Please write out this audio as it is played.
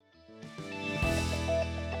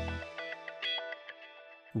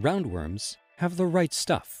Roundworms have the right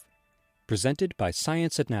stuff. Presented by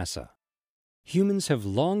Science at NASA. Humans have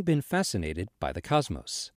long been fascinated by the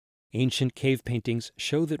cosmos. Ancient cave paintings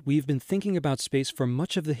show that we've been thinking about space for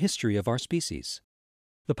much of the history of our species.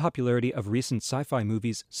 The popularity of recent sci-fi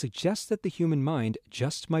movies suggests that the human mind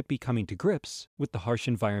just might be coming to grips with the harsh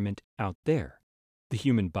environment out there. The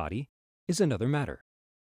human body is another matter.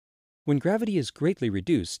 When gravity is greatly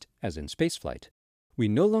reduced, as in spaceflight, we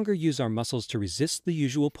no longer use our muscles to resist the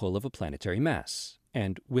usual pull of a planetary mass,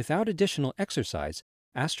 and without additional exercise,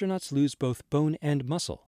 astronauts lose both bone and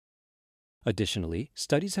muscle. Additionally,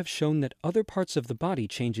 studies have shown that other parts of the body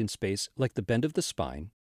change in space, like the bend of the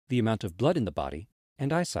spine, the amount of blood in the body,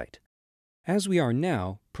 and eyesight. As we are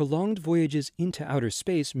now, prolonged voyages into outer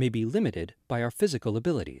space may be limited by our physical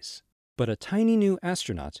abilities. But a tiny new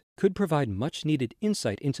astronaut could provide much-needed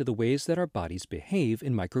insight into the ways that our bodies behave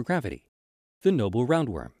in microgravity. The noble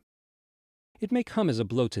roundworm. It may come as a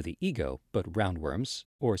blow to the ego, but roundworms,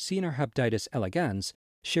 or Caenorhabditis elegans,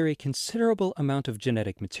 share a considerable amount of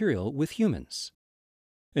genetic material with humans.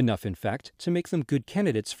 Enough, in fact, to make them good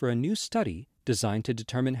candidates for a new study designed to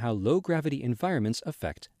determine how low-gravity environments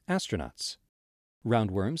affect astronauts.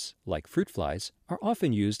 Roundworms, like fruit flies, are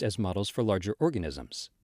often used as models for larger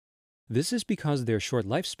organisms. This is because their short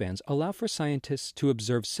lifespans allow for scientists to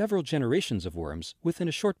observe several generations of worms within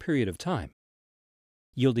a short period of time,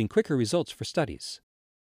 yielding quicker results for studies.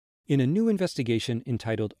 In a new investigation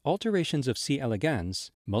entitled Alterations of C.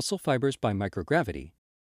 elegans, Muscle Fibers by Microgravity,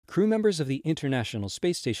 crew members of the International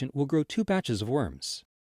Space Station will grow 2 batches of worms,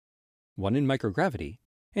 one in microgravity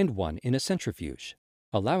and one in a centrifuge,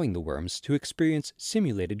 allowing the worms to experience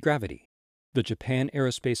simulated gravity. The Japan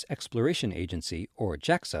Aerospace Exploration Agency, or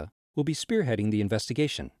JAXA, will be spearheading the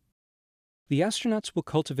investigation. The astronauts will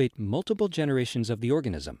cultivate multiple generations of the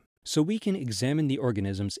organism, so we can examine the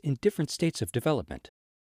organisms in different states of development,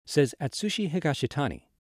 says Atsushi Higashitani,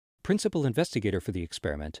 principal investigator for the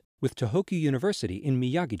experiment with Tohoku University in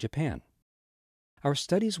Miyagi, Japan. Our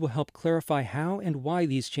studies will help clarify how and why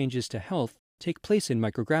these changes to health take place in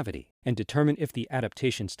microgravity and determine if the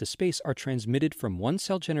adaptations to space are transmitted from one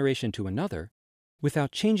cell generation to another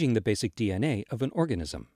without changing the basic DNA of an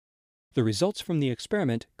organism. The results from the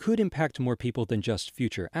experiment could impact more people than just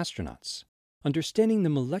future astronauts. Understanding the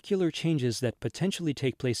molecular changes that potentially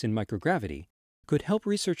take place in microgravity could help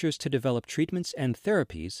researchers to develop treatments and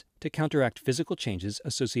therapies to counteract physical changes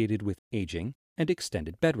associated with aging and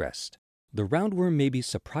extended bed rest. The roundworm may be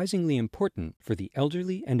surprisingly important for the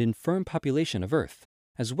elderly and infirm population of Earth,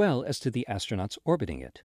 as well as to the astronauts orbiting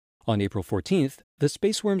it. On April 14th, the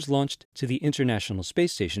spaceworms launched to the International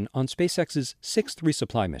Space Station on SpaceX's 6th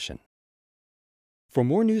resupply mission. For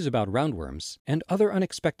more news about roundworms and other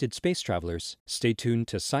unexpected space travelers, stay tuned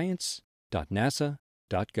to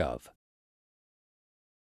science.nasa.gov.